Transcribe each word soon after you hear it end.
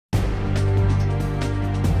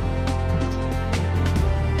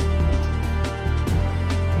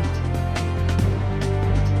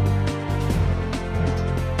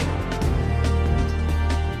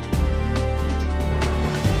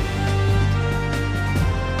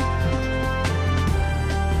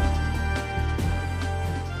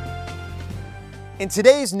In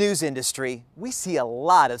today's news industry, we see a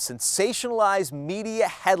lot of sensationalized media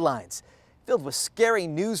headlines filled with scary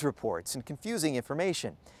news reports and confusing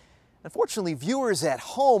information. Unfortunately, viewers at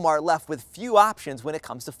home are left with few options when it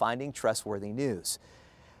comes to finding trustworthy news.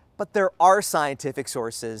 But there are scientific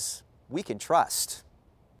sources we can trust.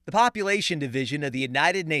 The Population Division of the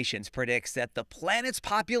United Nations predicts that the planet's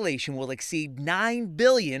population will exceed 9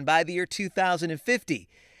 billion by the year 2050.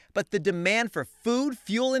 But the demand for food,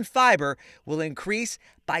 fuel, and fiber will increase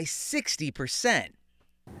by 60%.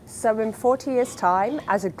 So in 40 years' time,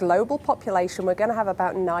 as a global population, we're going to have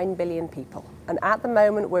about 9 billion people. And at the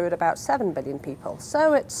moment, we're at about 7 billion people.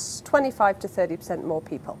 So it's 25 to 30% more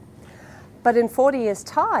people. But in 40 years'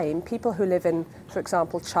 time, people who live in, for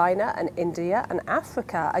example, China and India and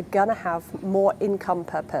Africa are going to have more income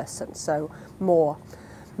per person, so more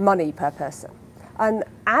money per person. And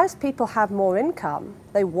as people have more income,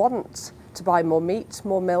 they want to buy more meat,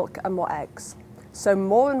 more milk, and more eggs. So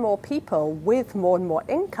more and more people with more and more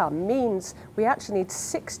income means we actually need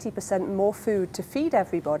 60% more food to feed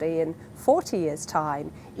everybody in 40 years'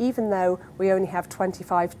 time, even though we only have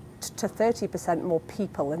 25 to 30% more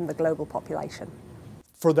people in the global population.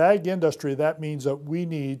 For the ag industry, that means that we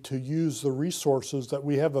need to use the resources that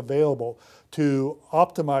we have available to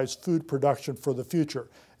optimize food production for the future.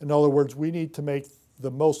 In other words, we need to make the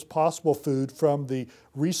most possible food from the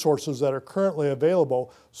resources that are currently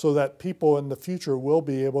available so that people in the future will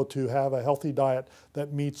be able to have a healthy diet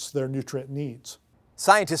that meets their nutrient needs.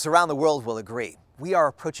 Scientists around the world will agree. We are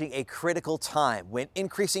approaching a critical time when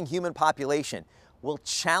increasing human population will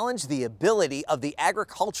challenge the ability of the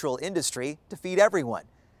agricultural industry to feed everyone.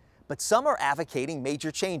 But some are advocating major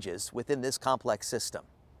changes within this complex system.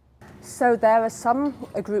 So there are some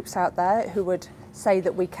groups out there who would say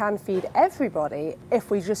that we can feed everybody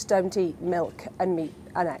if we just don't eat milk and meat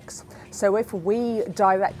and eggs. So if we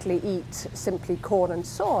directly eat simply corn and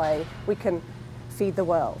soy, we can feed the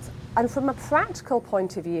world. And from a practical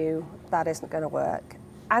point of view, that isn't going to work.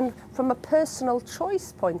 And from a personal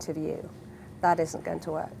choice point of view, that isn't going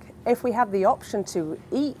to work. If we have the option to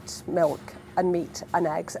eat milk and meat and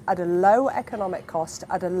eggs at a low economic cost,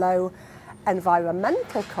 at a low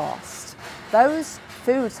environmental cost, those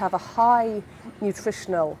foods have a high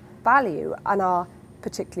nutritional value and are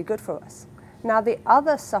particularly good for us. Now, the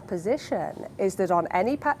other supposition is that on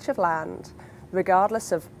any patch of land,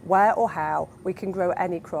 regardless of where or how, we can grow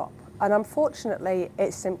any crop. And unfortunately,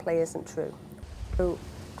 it simply isn't true. We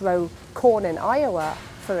grow corn in Iowa,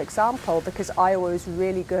 for example, because Iowa is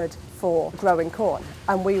really good for growing corn.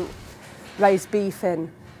 And we raise beef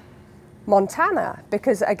in Montana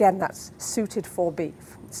because, again, that's suited for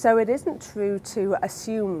beef. So it isn't true to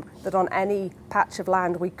assume that on any patch of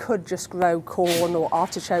land we could just grow corn or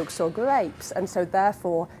artichokes or grapes, and so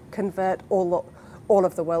therefore convert all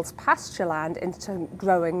of the world's pasture land into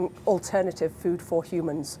growing alternative food for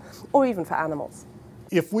humans or even for animals.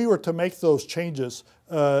 If we were to make those changes,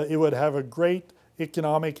 it would have a great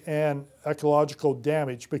economic and ecological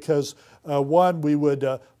damage because one, we would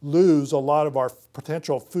lose a lot of our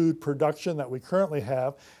potential food production that we currently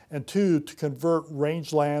have, and two, to convert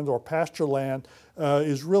rangeland or pasture land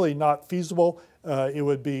is really not feasible. It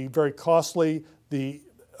would be very costly. The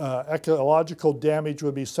ecological damage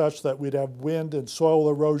would be such that we'd have wind and soil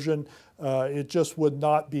erosion. It just would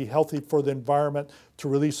not be healthy for the environment to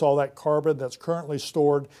release all that carbon that's currently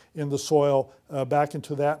stored in the soil back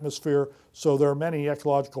into the atmosphere. So there are many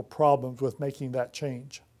ecological problems with making that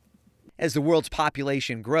change. As the world's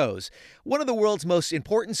population grows, one of the world's most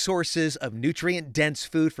important sources of nutrient-dense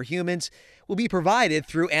food for humans will be provided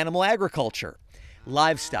through animal agriculture.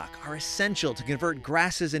 Livestock are essential to convert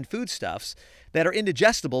grasses and foodstuffs that are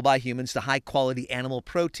indigestible by humans to high-quality animal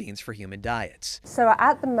proteins for human diets. So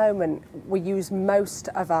at the moment, we use most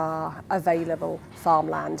of our available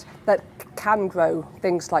farmland that can grow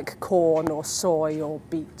things like corn or soy or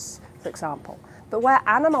beets, for example. But where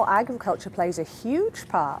animal agriculture plays a huge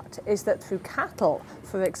part is that through cattle,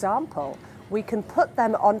 for example, we can put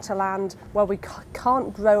them onto land where we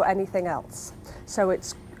can't grow anything else. So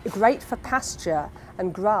it's great for pasture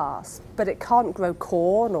and grass, but it can't grow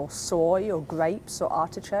corn or soy or grapes or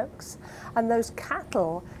artichokes. And those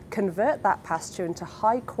cattle convert that pasture into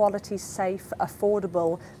high quality, safe,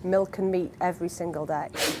 affordable milk and meat every single day.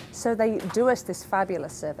 So they do us this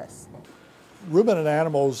fabulous service. Ruminant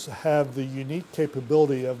animals have the unique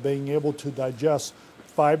capability of being able to digest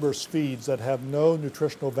fibrous feeds that have no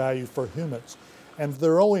nutritional value for humans. And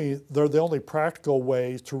they're the only practical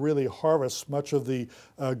way to really harvest much of the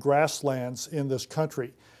grasslands in this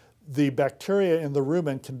country. The bacteria in the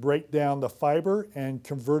rumen can break down the fiber and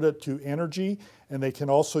convert it to energy, and they can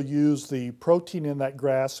also use the protein in that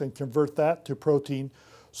grass and convert that to protein.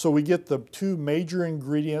 So we get the two major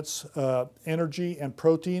ingredients, energy and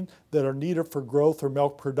protein, that are needed for growth or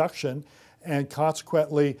milk production, and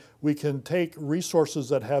consequently we can take resources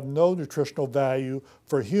that have no nutritional value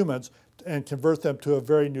for humans and convert them to a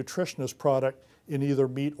very nutritious product in either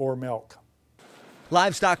meat or milk.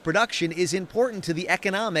 Livestock production is important to the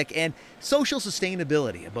economic and social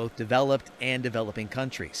sustainability of both developed and developing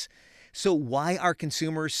countries. So why are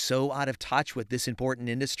consumers so out of touch with this important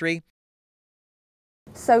industry?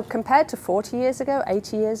 So compared to 40 years ago,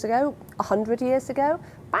 80 years ago, 100 years ago,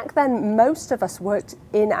 back then most of us worked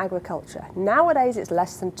in agriculture. Nowadays it's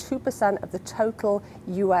less than 2% of the total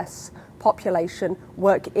US population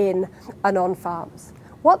work in and on farms.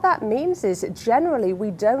 What that means is generally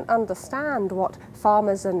we don't understand what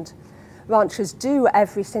farmers and ranchers do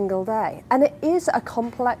every single day. And it is a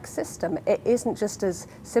complex system. It isn't just as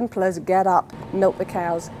simple as get up, milk the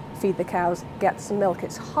cows, feed the cows, get some milk.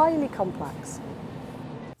 It's highly complex.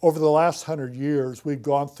 Over the last 100 years, we've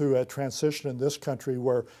gone through a transition in this country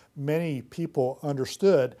where many people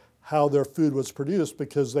understood how their food was produced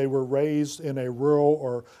because they were raised in a rural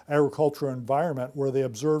or agricultural environment where they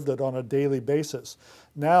observed it on a daily basis.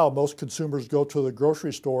 Now, most consumers go to the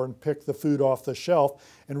grocery store and pick the food off the shelf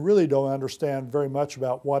and really don't understand very much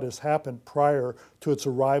about what has happened prior to its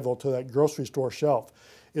arrival to that grocery store shelf.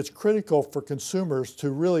 It's critical for consumers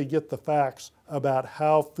to really get the facts about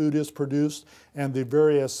how food is produced and the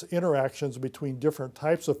various interactions between different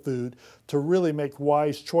types of food to really make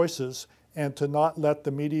wise choices and to not let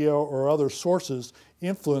the media or other sources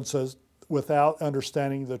influence us without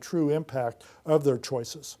understanding the true impact of their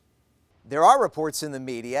choices. There are reports in the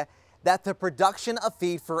media that the production of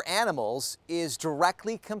feed for animals is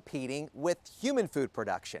directly competing with human food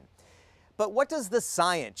production. But what does the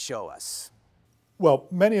science show us? Well,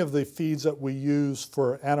 many of the feeds that we use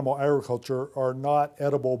for animal agriculture are not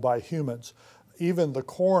edible by humans. Even the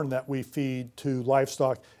corn that we feed to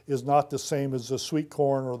livestock is not the same as the sweet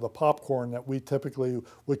corn or the popcorn that we typically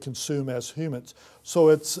would consume as humans. So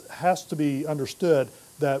it has to be understood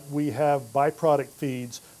that we have byproduct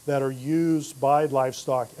feeds that are used by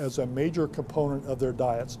livestock as a major component of their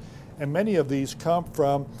diets. And many of these come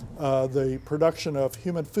from the production of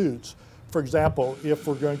human foods. For example, if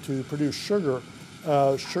we're going to produce sugar,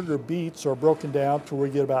 sugar beets are broken down to where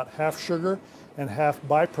we get about half sugar and half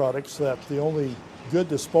byproducts, so that the only good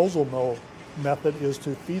disposal method is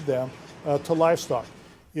to feed them to livestock.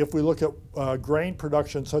 If we look at grain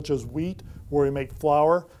production such as wheat, where we make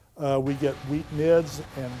flour, we get wheat midds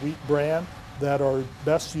and wheat bran that are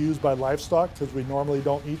best used by livestock because we normally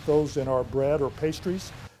don't eat those in our bread or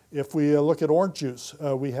pastries. If we look at orange juice,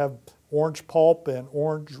 we have orange pulp and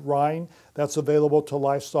orange rind that's available to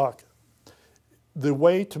livestock. The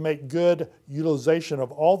way to make good utilization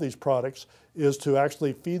of all these products is to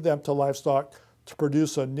actually feed them to livestock to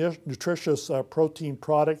produce a nutritious protein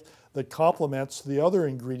product that complements the other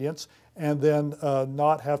ingredients, and then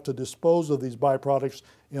not have to dispose of these byproducts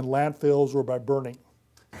in landfills or by burning.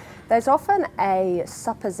 There's often a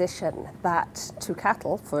supposition that to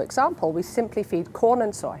cattle, for example, we simply feed corn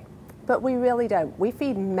and soy, but we really don't. We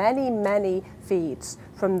feed many, many feeds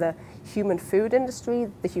from the human food industry,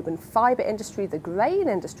 the human fiber industry, the grain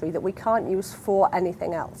industry that we can't use for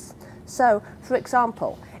anything else. So, for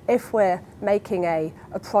example, if we're making a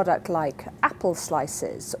product like apple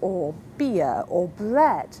slices or beer or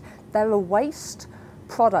bread, there are waste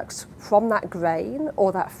products from that grain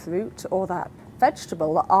or that fruit or that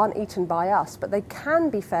vegetable that aren't eaten by us, but they can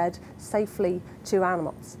be fed safely to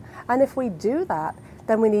animals. And if we do that,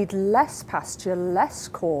 then we need less pasture, less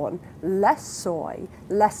corn, less soy,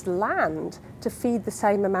 less land to feed the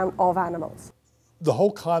same amount of animals. The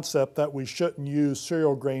whole concept that we shouldn't use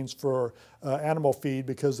cereal grains for animal feed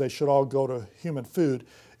because they should all go to human food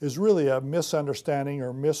is really a misunderstanding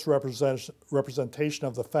or misrepresentation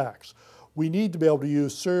of the facts. We need to be able to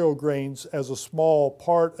use cereal grains as a small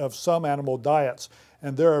part of some animal diets,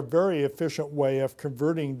 and they're a very efficient way of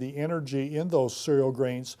converting the energy in those cereal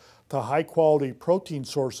grains to high quality protein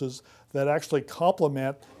sources that actually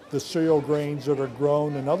complement the cereal grains that are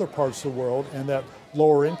grown in other parts of the world and that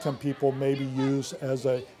lower income people maybe use as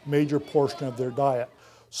a major portion of their diet.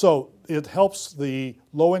 So it helps the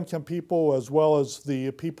low income people as well as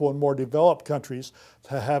the people in more developed countries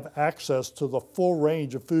to have access to the full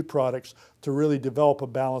range of food products to really develop a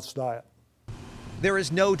balanced diet. There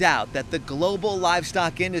is no doubt that the global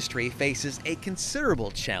livestock industry faces a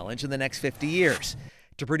considerable challenge in the next 50 years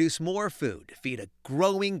to produce more food to feed a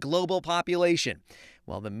growing global population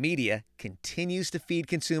while the media continues to feed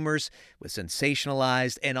consumers with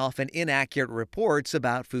sensationalized and often inaccurate reports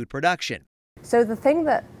about food production. So the thing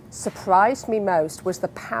that surprised me most was the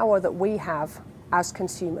power that we have as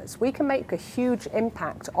consumers. We can make a huge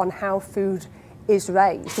impact on how food is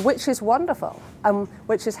raised, which is wonderful,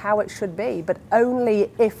 which is how it should be, but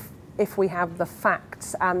only if we have the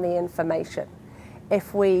facts and the information.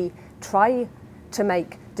 If we try to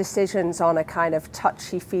make decisions on a kind of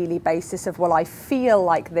touchy-feely basis of, well, I feel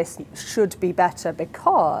like this should be better,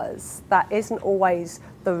 because that isn't always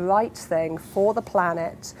the right thing for the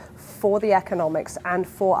planet, for the economics, and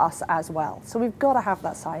for us as well. So we've got to have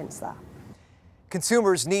that science there.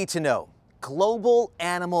 Consumers need to know global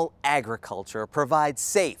animal agriculture provides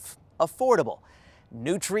safe, affordable,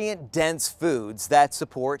 nutrient-dense foods that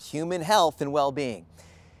support human health and well-being.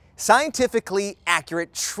 Scientifically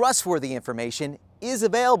accurate, trustworthy information is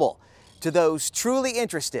available to those truly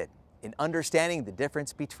interested in understanding the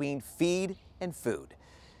difference between feed and food.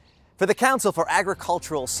 For the Council for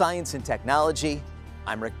Agricultural Science and Technology,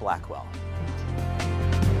 I'm Rick Blackwell.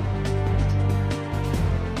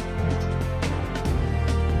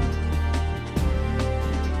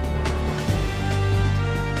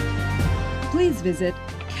 Please visit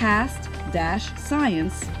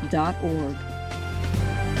cast-science.org.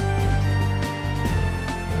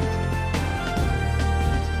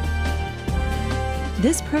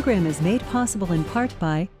 This program is made possible in part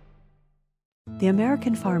by the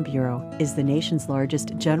American Farm Bureau is the nation's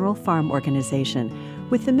largest general farm organization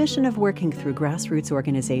with the mission of working through grassroots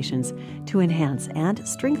organizations to enhance and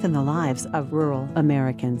strengthen the lives of rural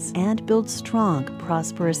Americans and build strong,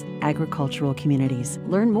 prosperous agricultural communities.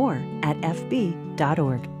 Learn more at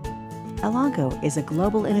fb.org. Elanco is a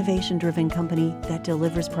global innovation-driven company that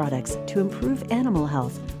delivers products to improve animal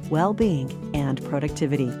health, well-being, and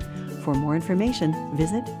productivity. For more information,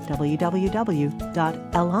 visit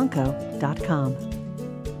www.elanco.com.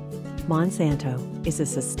 Monsanto is a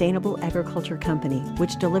sustainable agriculture company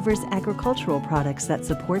which delivers agricultural products that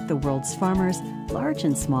support the world's farmers, large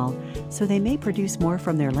and small, so they may produce more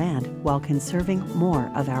from their land while conserving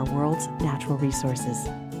more of our world's natural resources.